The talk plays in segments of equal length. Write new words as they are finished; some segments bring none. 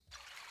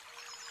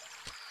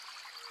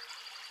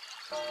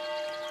This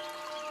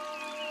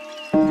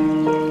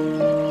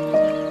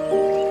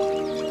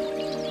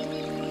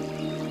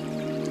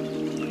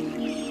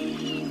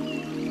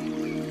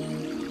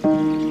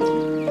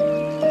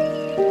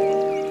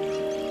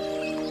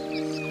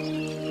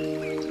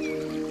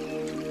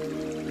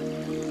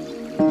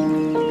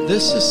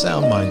is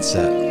Sound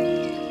Mindset.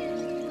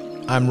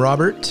 I'm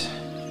Robert,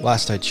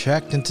 last I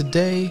checked, and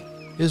today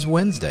is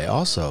Wednesday,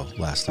 also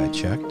last I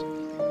checked.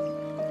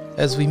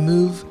 As we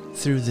move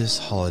through this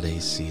holiday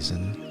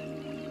season,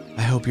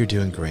 I hope you're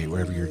doing great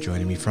wherever you're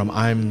joining me from.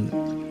 I'm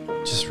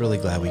just really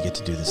glad we get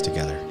to do this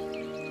together.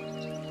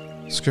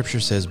 Scripture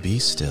says, "Be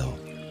still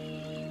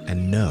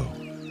and know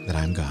that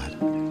I'm God."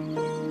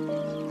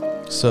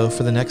 So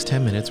for the next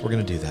 10 minutes, we're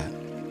going to do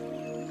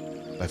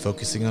that by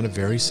focusing on a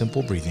very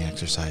simple breathing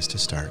exercise to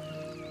start.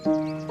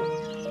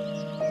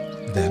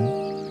 Then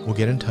we'll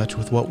get in touch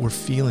with what we're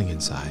feeling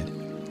inside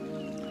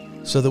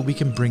so that we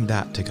can bring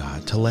that to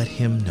God, to let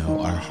Him know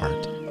our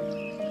heart.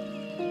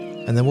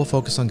 And then we'll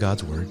focus on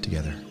God's Word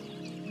together.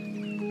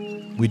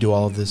 We do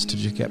all of this to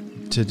just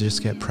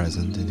get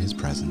present in His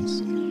presence.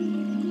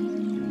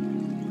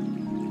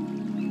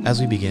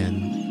 As we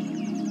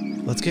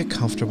begin, let's get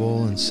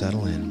comfortable and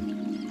settle in.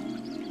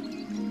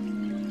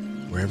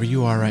 Wherever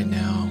you are right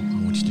now, I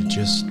want you to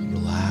just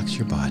relax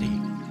your body.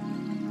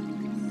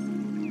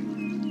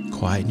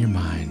 Quieten your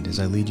mind as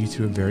I lead you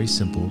through a very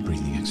simple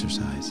breathing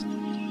exercise.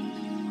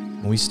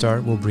 When we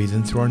start, we'll breathe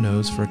in through our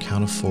nose for a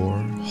count of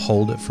 4,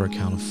 hold it for a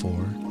count of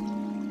 4,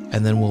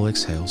 and then we'll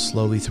exhale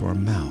slowly through our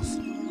mouth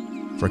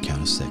for a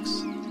count of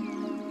 6.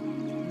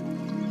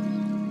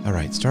 All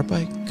right, start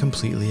by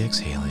completely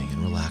exhaling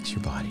and relax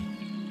your body.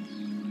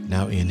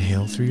 Now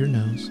inhale through your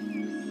nose,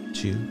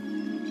 2,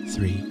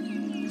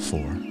 3,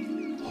 4.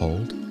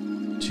 Hold,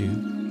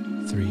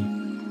 2, 3,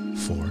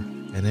 4,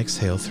 and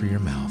exhale through your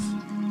mouth,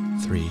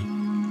 3,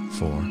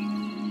 4,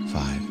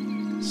 5,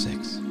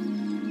 6.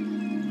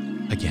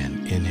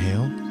 Again,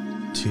 inhale,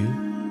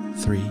 2,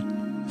 3,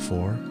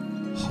 4,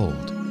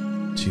 hold,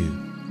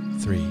 2,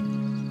 3,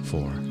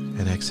 4,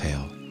 and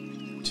exhale,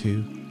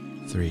 2,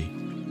 3,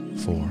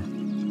 4,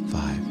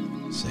 5,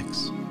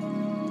 6.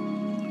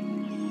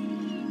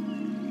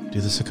 Do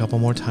this a couple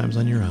more times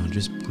on your own,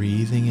 just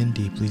breathing in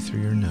deeply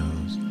through your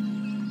nose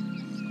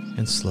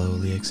and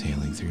slowly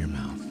exhaling through your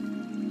mouth.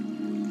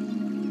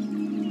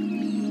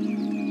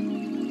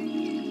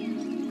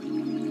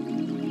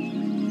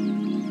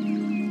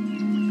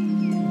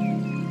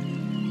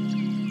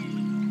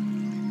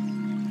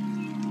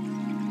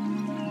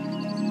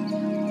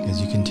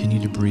 As you continue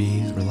to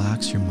breathe,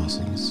 relax your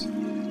muscles.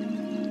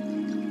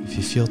 If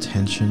you feel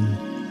tension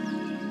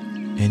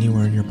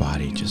anywhere in your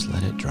body, just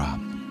let it drop.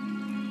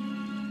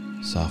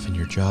 Soften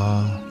your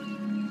jaw,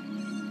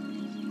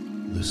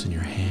 loosen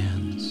your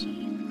hands.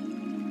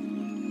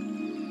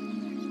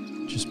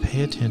 Just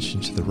pay attention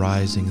to the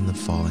rising and the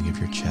falling of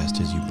your chest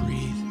as you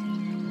breathe.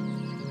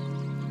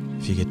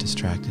 If you get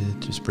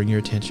distracted, just bring your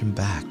attention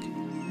back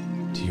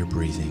to your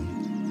breathing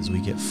as we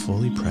get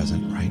fully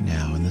present right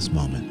now in this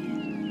moment,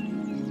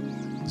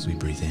 as we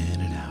breathe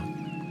in and out.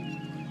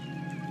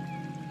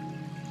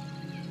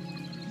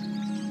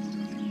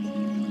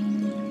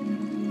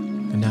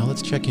 And now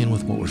let's check in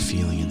with what we're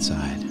feeling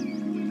inside.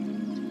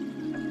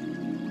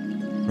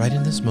 Right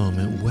in this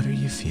moment, what are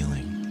you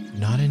feeling?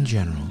 Not in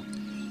general,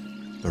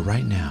 but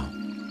right now,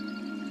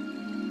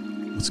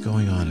 what's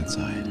going on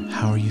inside?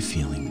 How are you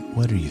feeling?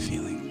 What are you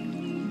feeling?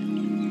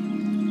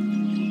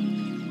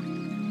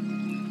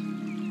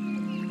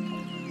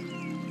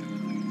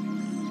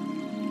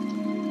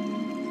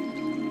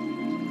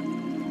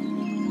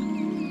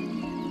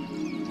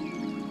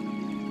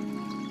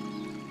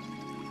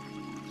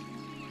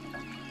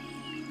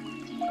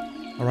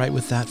 All right,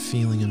 with that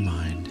feeling in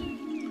mind,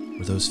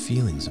 or those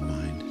feelings in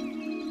mind,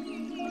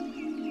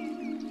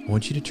 I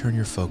want you to turn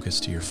your focus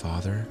to your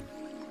Father,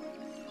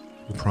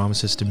 who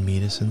promises to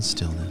meet us in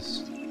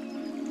stillness.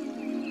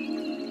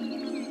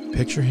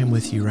 Picture Him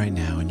with you right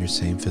now in your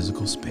same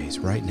physical space,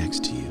 right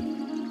next to you.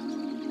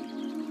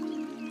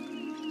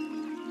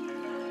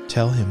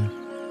 Tell Him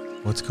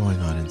what's going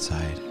on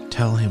inside.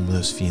 Tell Him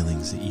those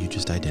feelings that you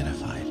just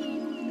identified.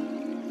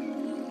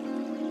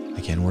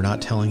 Again, we're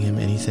not telling Him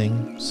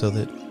anything so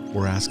that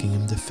we're asking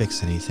Him to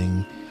fix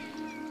anything.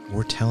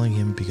 We're telling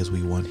Him because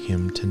we want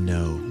Him to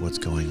know what's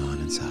going on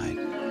inside.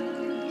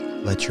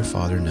 Let your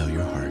Father know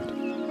your heart.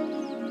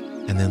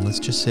 And then let's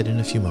just sit in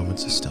a few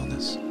moments of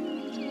stillness.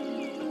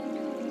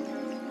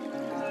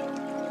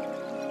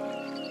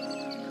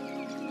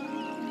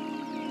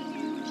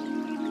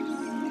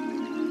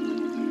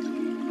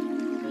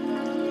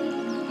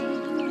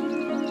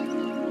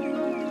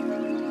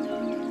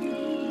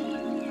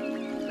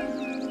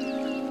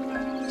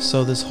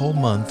 So this whole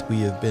month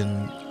we have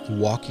been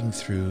walking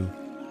through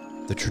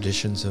the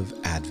traditions of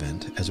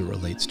Advent as it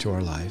relates to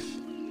our life.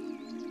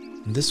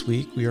 And this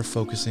week we are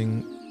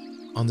focusing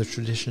on the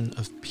tradition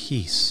of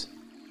peace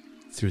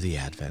through the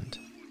Advent.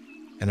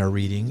 And our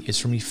reading is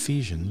from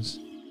Ephesians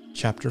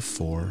chapter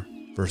 4,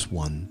 verse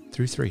 1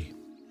 through 3.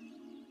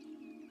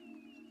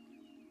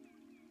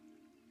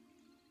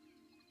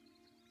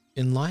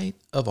 In light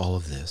of all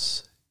of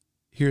this,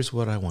 here's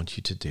what I want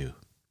you to do.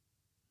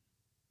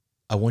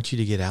 I want you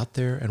to get out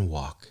there and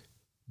walk,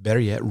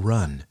 better yet,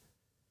 run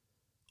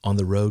on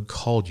the road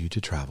called you to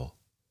travel.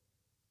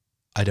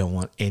 I don't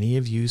want any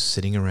of you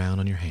sitting around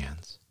on your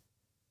hands.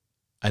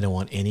 I don't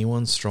want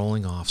anyone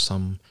strolling off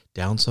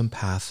down some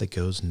path that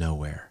goes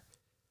nowhere.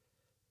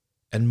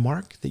 And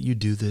mark that you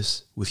do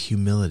this with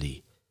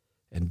humility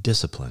and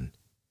discipline,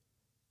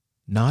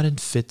 not in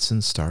fits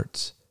and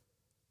starts,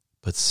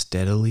 but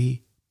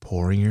steadily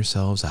pouring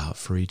yourselves out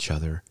for each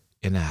other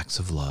in acts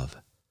of love.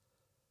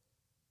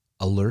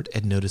 Alert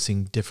at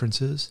noticing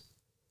differences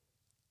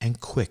and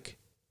quick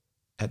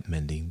at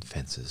mending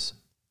fences.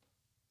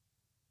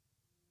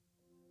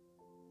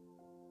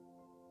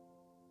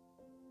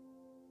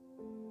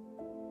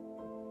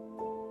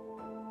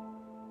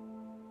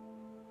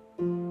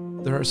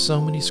 There are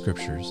so many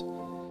scriptures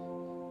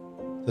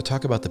that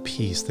talk about the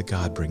peace that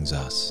God brings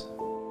us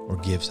or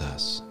gives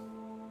us.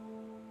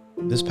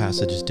 This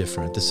passage is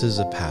different. This is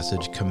a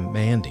passage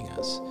commanding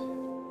us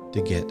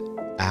to get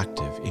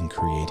active in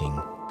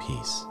creating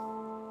peace.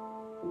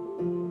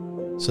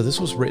 So this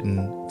was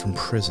written from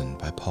prison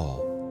by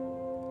Paul,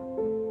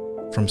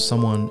 from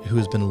someone who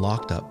has been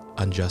locked up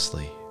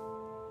unjustly.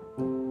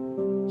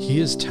 He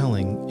is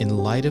telling, in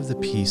light of the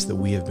peace that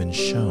we have been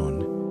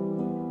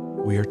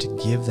shown, we are to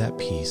give that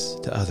peace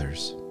to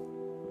others.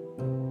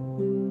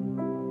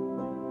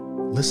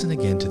 Listen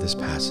again to this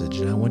passage,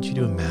 and I want you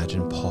to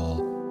imagine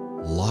Paul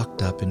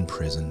locked up in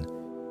prison,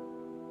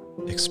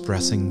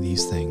 expressing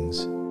these things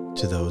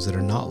to those that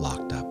are not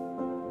locked up.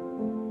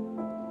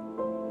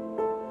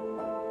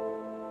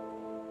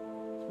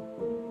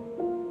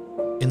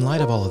 In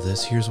light of all of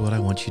this, here's what I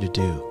want you to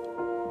do.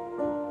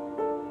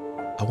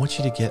 I want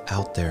you to get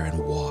out there and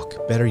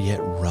walk, better yet,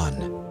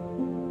 run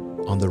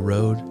on the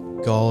road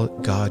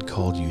God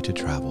called you to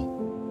travel.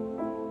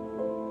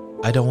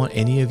 I don't want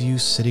any of you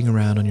sitting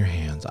around on your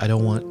hands. I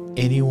don't want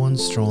anyone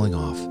strolling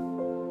off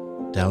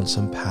down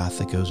some path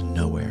that goes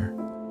nowhere.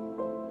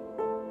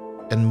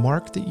 And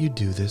mark that you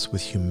do this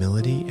with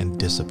humility and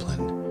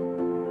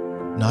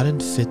discipline, not in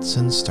fits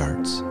and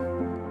starts,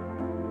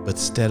 but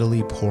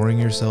steadily pouring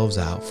yourselves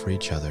out for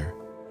each other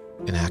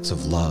in acts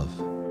of love,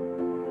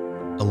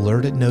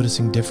 alert at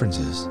noticing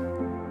differences,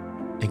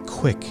 and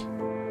quick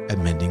at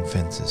mending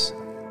fences.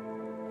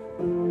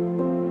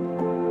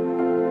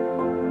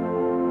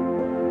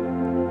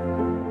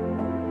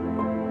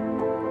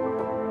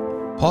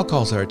 Paul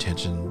calls our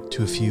attention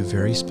to a few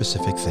very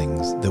specific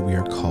things that we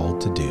are called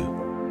to do.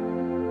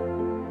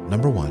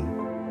 Number one,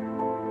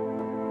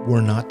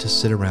 we're not to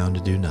sit around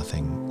and do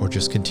nothing or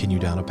just continue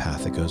down a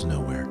path that goes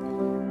nowhere.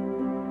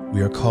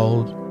 We are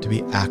called to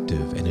be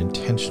active and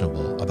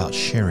intentional about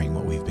sharing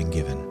what we've been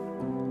given.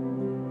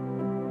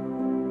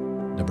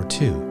 Number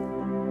two,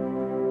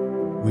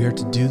 we are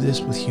to do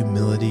this with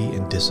humility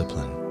and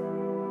discipline,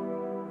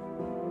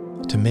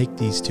 to make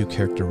these two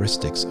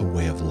characteristics a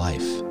way of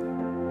life.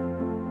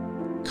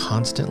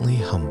 Constantly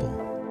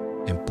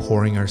humble and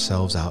pouring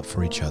ourselves out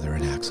for each other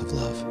in acts of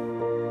love.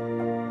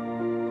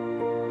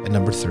 And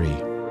number three,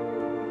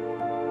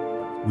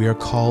 we are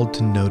called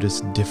to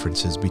notice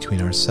differences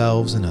between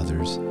ourselves and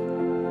others,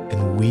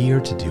 and we are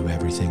to do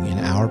everything in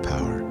our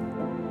power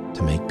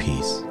to make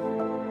peace.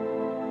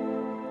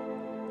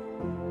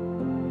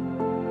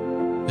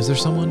 Is there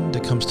someone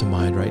that comes to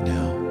mind right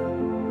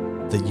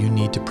now that you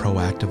need to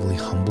proactively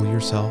humble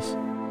yourself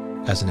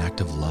as an act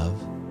of love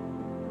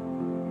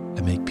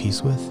and make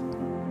peace with?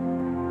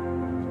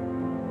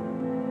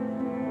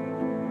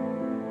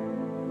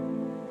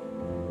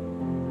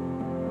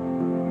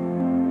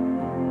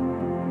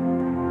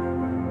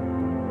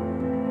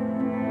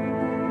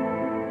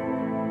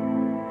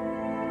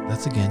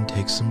 Let's again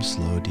take some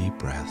slow, deep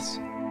breaths.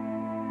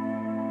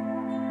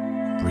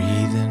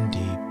 Breathe in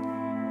deep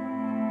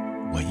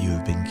what you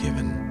have been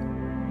given,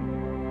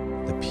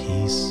 the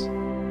peace,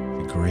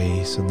 the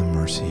grace, and the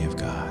mercy of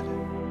God.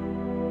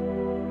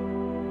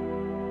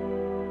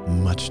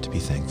 Much to be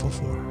thankful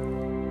for.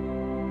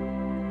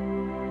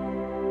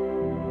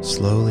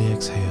 Slowly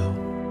exhale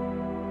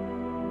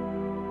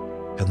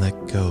and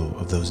let go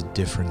of those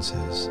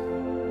differences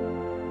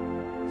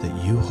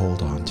that you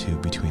hold on to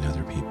between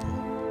other people.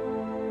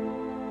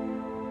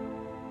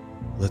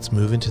 Let's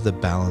move into the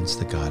balance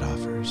that God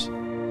offers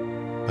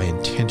by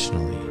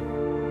intentionally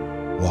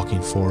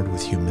walking forward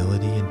with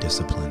humility and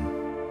discipline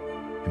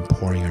and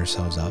pouring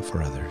ourselves out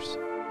for others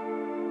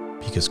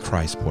because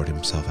Christ poured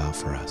himself out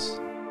for us.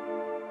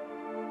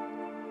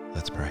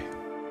 Let's pray.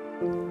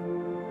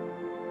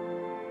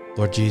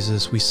 Lord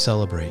Jesus, we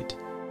celebrate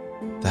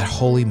that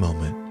holy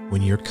moment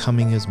when your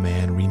coming as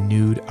man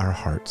renewed our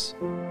hearts.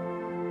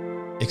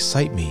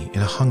 Excite me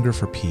in a hunger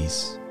for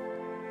peace,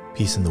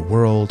 peace in the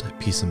world,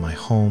 peace in my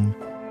home,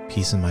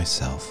 peace in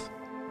myself,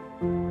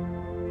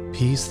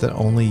 peace that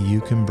only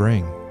you can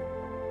bring.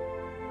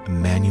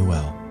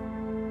 Immanuel,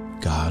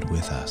 God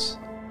with us.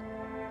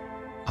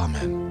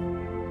 Amen.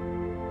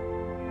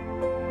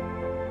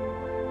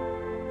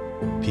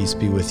 Peace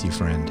be with you,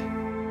 friend.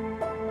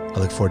 I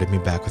look forward to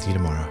being back with you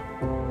tomorrow.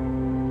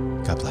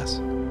 God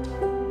bless.